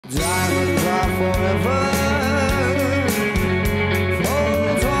Diamonds are forever.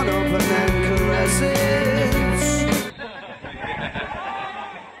 Flows on open and caresses.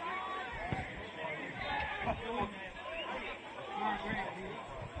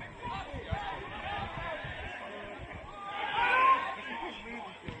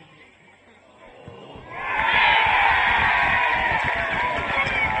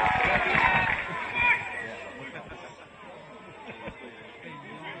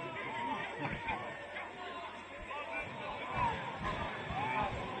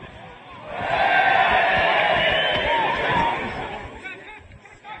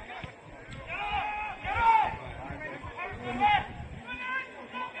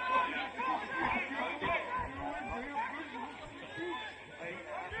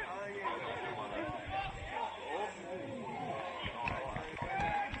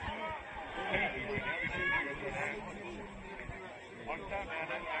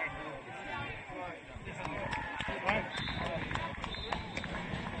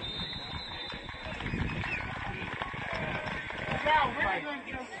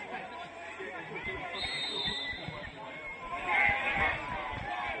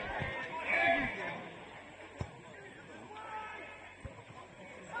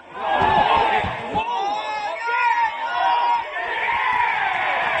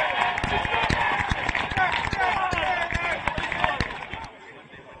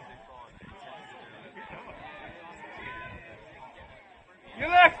 You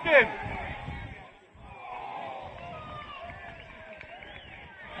left him!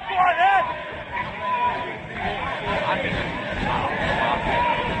 Go on then!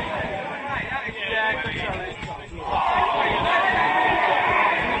 Yeah, good challenge.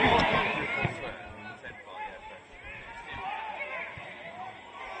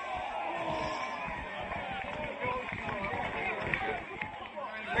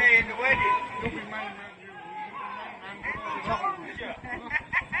 Hey, in the wedding.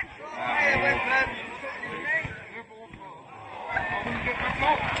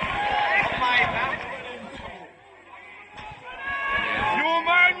 Your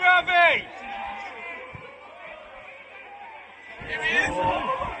man, Ravi! Here he is!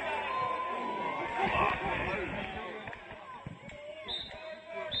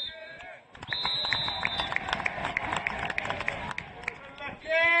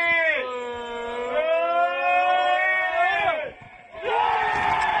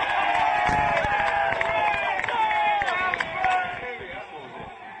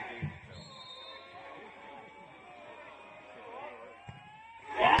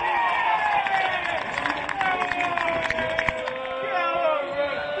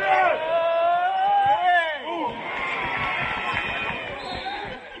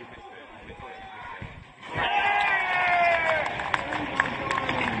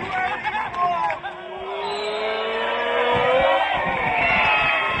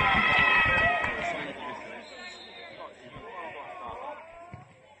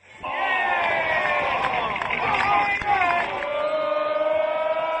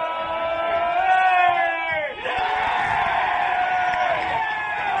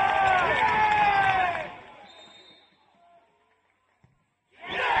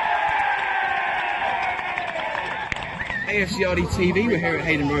 AFCRDTV, we're here at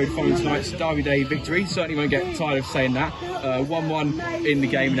Hayden Road following tonight's Derby Day victory. Certainly won't get tired of saying that. 1-1 in the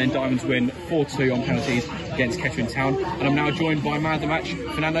game and then Diamonds win 4-2 on penalties against Kettering Town. And I'm now joined by man of the match,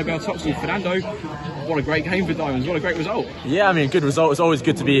 Fernando Bell-Topsell. Fernando, what a great game for Diamonds, what a great result. Yeah, I mean, good result. It's always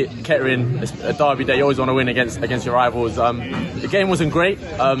good to be Kettering. It's a Derby Day, you always want to win against your rivals. The game wasn't great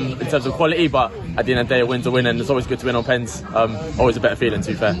in terms of quality, but at the end of the day, a win's a win, and it's always good to win on pens. Always a better feeling,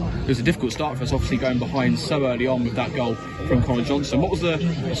 to be fair. It was a difficult start for us, obviously going behind so early on with that goal from Conor Johnson. What was the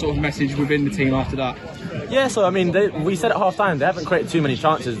sort of message within the team after that? Yeah, so I mean, we said at half time they haven't created too many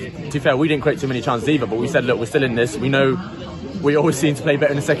chances. To be fair, we didn't create too many chances either, but we said, look, we're still in this. We know we always seem to play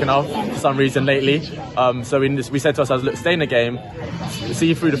better in the second half for some reason lately. So in this, we said to ourselves, look, stay in the game, see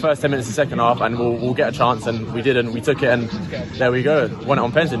you through the first 10 minutes of the second half, and we'll get a chance. And we did, and we took it, and there we go. Won it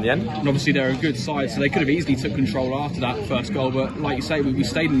on pens in the end. And obviously they're a good side, so they could have easily took control after that first goal. But like you say, we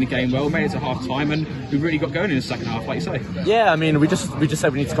stayed in the game well, made it to half time, and we really got going in the second half, like you say. Yeah, I mean, we just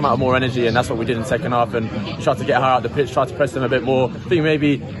said we need to come out with more energy, and that's what we did in the second half. And we tried to get higher out the pitch, tried to press them a bit more. I think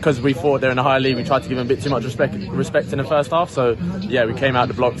maybe because we thought they're in a higher league, we tried to give them a bit too much respect in the first half. So yeah, we came out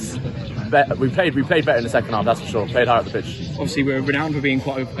the blocks. We played better in the second half, that's for sure. Played higher at the pitch. Obviously, we're renowned for being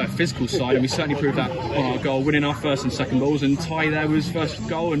quite a physical side, and we certainly proved that on our goal, winning our first and second balls. And Ty there was first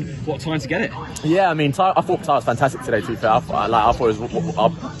goal, and what time to get it? Yeah, I mean, I thought Ty was fantastic today. To be fair, I thought he was our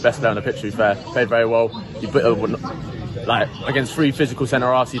best player on the pitch. To be fair, played very well. like against 3 physical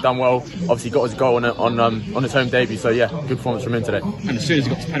centre halves. He done well. Obviously got his goal on his home debut. So yeah, good performance from him today. And as soon as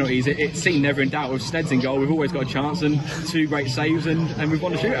he got to penalties, it seemed never in doubt. With Sned's in goal, we've always got a chance, and 2 great saves, and we've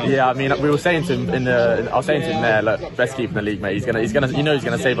won the shootout. Yeah, I mean, we were saying to him I was saying to him there, look, best keeper in the league, mate. He's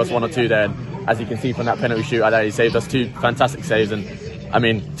gonna save us 1 or 2 there. And as you can see from that penalty shootout, he saved us 2 fantastic saves. And I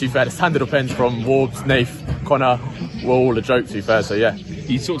mean, to be fair, the standard offence from Warbs, Nath, Connor were all a joke, to be fair. So yeah.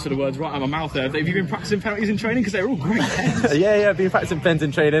 You sorted the words right out of my mouth there. Have you been practising penalties in training? Because they're all great pens. yeah, been practising pens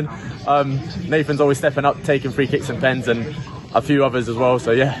in training. Nathan's always stepping up, taking free kicks and pens, and a few others as well.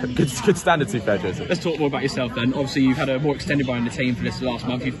 So yeah, good standard, to be fair, Joseph. Let's talk more about yourself then. Obviously, you've had a more extended run in the team for this last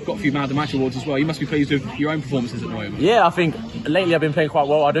month. You've got a few Man of the Match awards as well. You must be pleased with your own performances at the moment. Yeah, I think lately I've been playing quite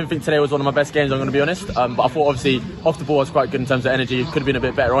well. I don't think today was one of my best games, I'm going to be honest. But I thought obviously off the ball I was quite good in terms of energy. Could have been a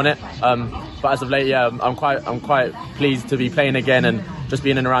bit better on it. But as of late, yeah, I'm quite pleased to be playing again and just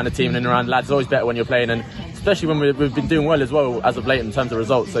being in and around the team and in and around the lads. It's always better when you're playing, and especially when we've been doing well as well as of late in terms of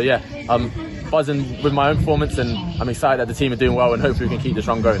results. So yeah, buzzing with my own performance, and I'm excited that the team are doing well, and hopefully we can keep this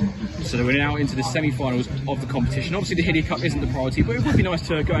run going. So we're now into the semi-finals of the competition. Obviously the Hillier Cup isn't the priority, but it would be nice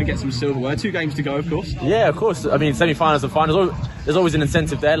to go and get some silverware. 2 games to go, of course. Yeah, of course. I mean, semi-finals and finals, there's always an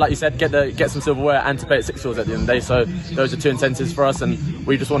incentive there. Like you said, get some silverware and to play at Sixfields at the end of the day. So those are 2 incentives for us, and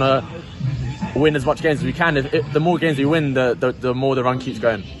we just want to win as much games as we can. The more games we win, the more the run keeps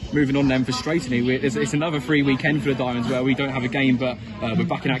going. Moving on then, frustratingly, it's another free weekend for the Diamonds where we don't have a game, but we're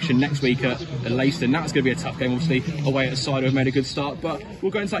back in action next week at Leiston. That's going to be a tough game, obviously, away at Aside. We've made a good start, but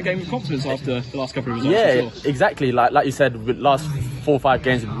we'll go into that game with confidence after the last couple of results. Yeah, sure. Exactly. Like you said, with last 4 or 5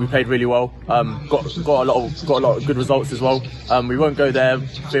 games we played really well. Got a lot of good results as well. We won't go there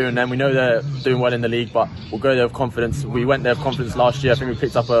fearing them. We know they're doing well in the league, but we'll go there with confidence. We went there with confidence last year. I think we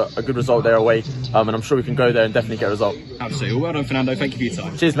picked up a good result there away, and I'm sure we can go there and definitely get a result. Absolutely. Well done, Fernando. Thank you for your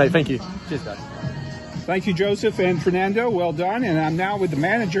time. Cheers, mate. Thank you. Cheers, guys. Thank you, Joseph and Fernando. Well done. And I'm now with the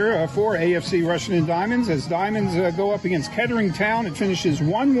manager for AFC Rushden Diamonds as Diamonds go up against Kettering Town. It finishes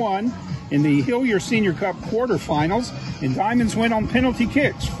 1-1 in the Hillier Senior Cup quarterfinals, and Diamonds win on penalty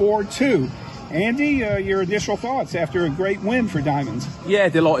kicks 4-2. Andy, your initial thoughts after a great win for Diamonds? Yeah,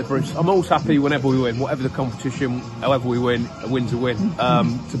 delighted, Bruce. I'm always happy whenever we win, whatever the competition, however we win, a win's a win.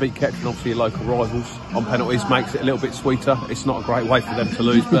 To beat Kettering, obviously local rivals, on penalties makes it a little bit sweeter. It's not a great way for them to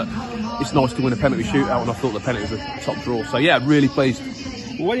lose, but it's nice to win a penalty shootout, and I thought the penalty was a top draw. So yeah, really pleased.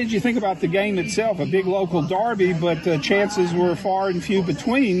 What did you think about the game itself? A big local derby, but chances were far and few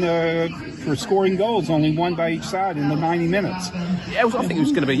between for scoring goals, only 1 by each side in the 90 minutes. Yeah, I think it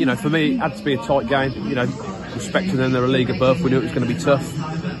was going to be, for me, it had to be a tight game. Respecting them, they're a league above, we knew it was going to be tough.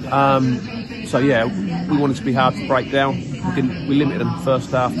 So yeah, we wanted to be hard to break down. We limited them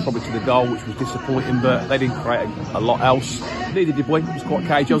first half, probably to the goal, which was disappointing, but they didn't create a lot else. Neither did we. It was quite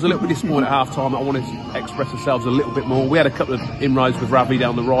cagey. I was a little bit disappointed at half time. I wanted to express ourselves a little bit more. We had a couple of inroads with Ravi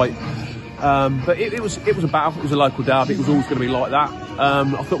down the right, but it was a battle. It was a local derby. It was always going to be like that.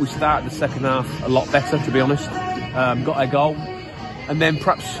 I thought we started the second half a lot better, to be honest. Got a goal, and then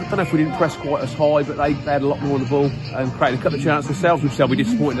perhaps, I don't know if we didn't press quite as high, but they had a lot more on the ball and created a couple of chances themselves. We'd be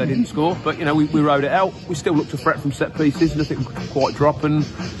disappointed they didn't score, but we rode it out. We still looked to threat from set pieces, nothing quite drop, and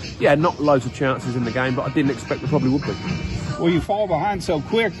yeah, not loads of chances in the game, but I didn't expect there probably would be. Well, you fall behind so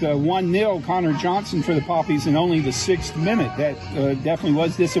quick, 1-0, Connor Johnson for the Poppies in only the 6th minute. That definitely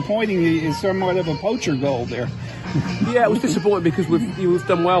was disappointing. It's somewhat of a poacher goal there. Yeah, it was disappointing because we've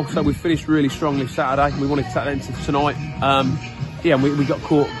done well, so we finished really strongly Saturday. We wanted to take that into tonight. Yeah, and we got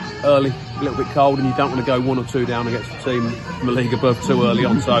caught early, a little bit cold, and you don't want to go 1 or 2 down against a team from a league above too early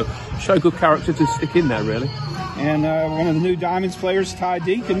on. So show good character to stick in there, really. And one of the new Diamonds players, Ty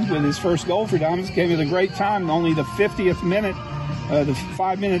Deacon, with his first goal for Diamonds, gave it a great time. Only the 50th minute, the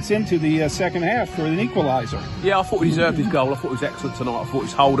 5 minutes into the second half for an equaliser. Yeah, I thought he deserved his goal. I thought he was excellent tonight. I thought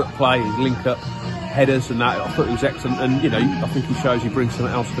his hold-up play, his link-up, headers and that, I thought he was excellent. And, I think he shows he brings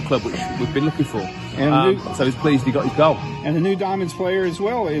something else to the club, which we've been looking for. And so he's pleased he got his goal. And the new Diamonds player as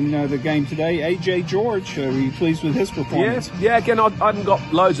well in the game today, AJ George. Were you pleased with his performance? Yeah, again, I hadn't got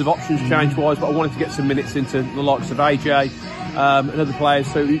loads of options change-wise, but I wanted to get some minutes into the likes of AJ and other players,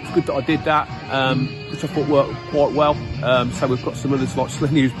 so it's good that I did that, which I thought worked quite well. So we've got some others like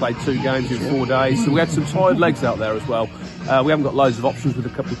Slinny, who's played 2 games in 4 days, so we had some tired legs out there as well. We haven't got loads of options with a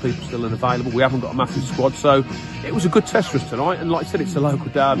couple of people still unavailable. We haven't got a massive squad, so it was a good test for us tonight. And like I said, it's a local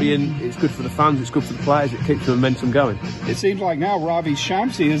derby, and it's good for the fans, it's good for the players, it keeps the momentum going. It seems like now Ravi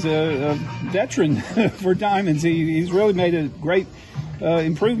Shamsi is a veteran for Diamonds. He's really made a great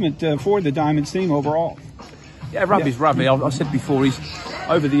improvement for the Diamonds team overall. Yeah, Ravi's Ravi. I said before,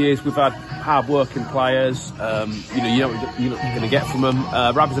 over the years we've had hard-working players. You know, you're not going to get from them.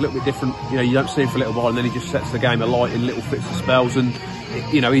 Rabbi's a little bit different. You know, you don't see him for a little while, and then he just sets the game alight in little fits and spells. And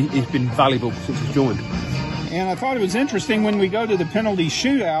you know, he's been valuable since he's joined. And I thought it was interesting when we go to the penalty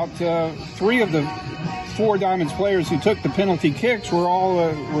shootout. 3 of the 4 Diamonds players who took the penalty kicks were all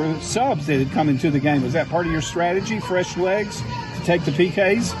were subs that had come into the game. Was that part of your strategy? Fresh legs to take the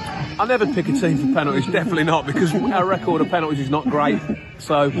PKs? I never pick a team for penalties, definitely not, because our record of penalties is not great.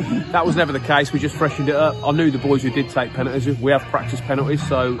 So that was never the case. We just freshened it up. I knew the boys who did take penalties. We have practiced penalties,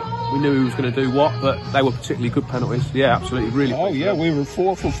 so we knew who was going to do what, but they were particularly good penalties. Yeah, absolutely, really. Oh, yeah, we were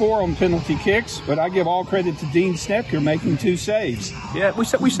 4 for 4 on penalty kicks, but I give all credit to Dean Snepker making 2 saves. Yeah,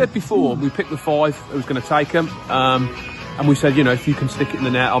 we said before, we picked the 5 who was going to take them. And we said, you know, if you can stick it in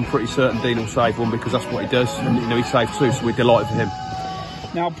the net, I'm pretty certain Dean will save one, because that's what he does. And, you know, he saved 2, so we're delighted for him.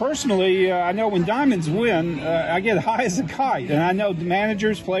 Now, personally, I know when Diamonds win, I get high as a kite. And I know the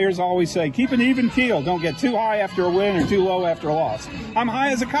managers, players always say, keep an even keel. Don't get too high after a win or too low after a loss. I'm high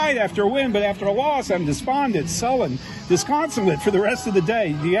as a kite after a win, but after a loss, I'm despondent, sullen, disconsolate for the rest of the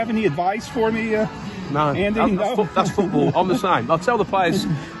day. Do you have any advice for me, No, Andy? that's football. I'm the same. I'll tell the players,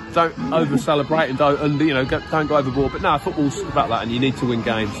 don't over-celebrate and don't go overboard. But no, football's about that, and you need to win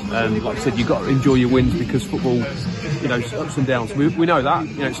games. And like I said, you've got to enjoy your wins, because football, you know, ups and downs. We know that.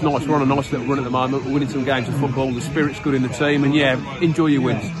 You know, it's nice. We're on a nice little run at the moment. We're winning some games of football. The spirit's good in the team, and yeah, enjoy your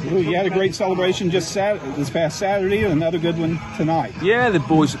wins. Well, you had a great celebration just this past Saturday, and another good one tonight. Yeah, the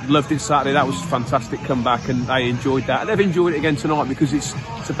boys loved it Saturday. That was a fantastic comeback, and they enjoyed that. And they've enjoyed it again tonight, because it's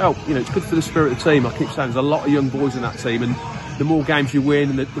about, you know, it's good for the spirit of the team. I keep saying there's a lot of young boys in that team, and the more games you win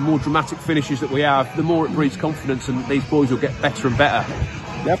and the more dramatic finishes that we have, the more it breeds confidence, and these boys will get better and better.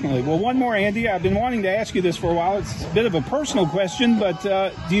 Definitely. Well, one more, Andy. I've been wanting to ask you this for a while. It's a bit of a personal question, but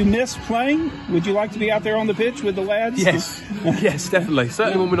do you miss playing? Would you like to be out there on the pitch with the lads? Yes, yes, definitely.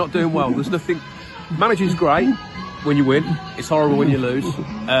 Certainly when we're not doing well. There's nothing. Managing's great when you win. It's horrible when you lose.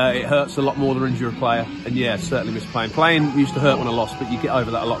 It hurts a lot more than you're a player. And yeah, certainly miss playing. Playing used to hurt when I lost, but you get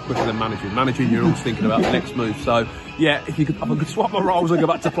over that a lot quicker than managing. Managing, you're always thinking about the next move. So yeah, if I could swap my roles and go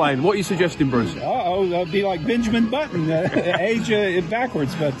back to playing. What are you suggesting, Bruce? That'd be like Benjamin Button, age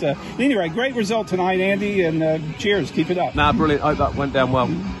backwards. But anyway, great result tonight, Andy, and cheers. Keep it up. Brilliant. I hope that went down well.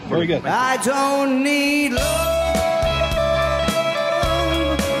 Very good. I don't need love.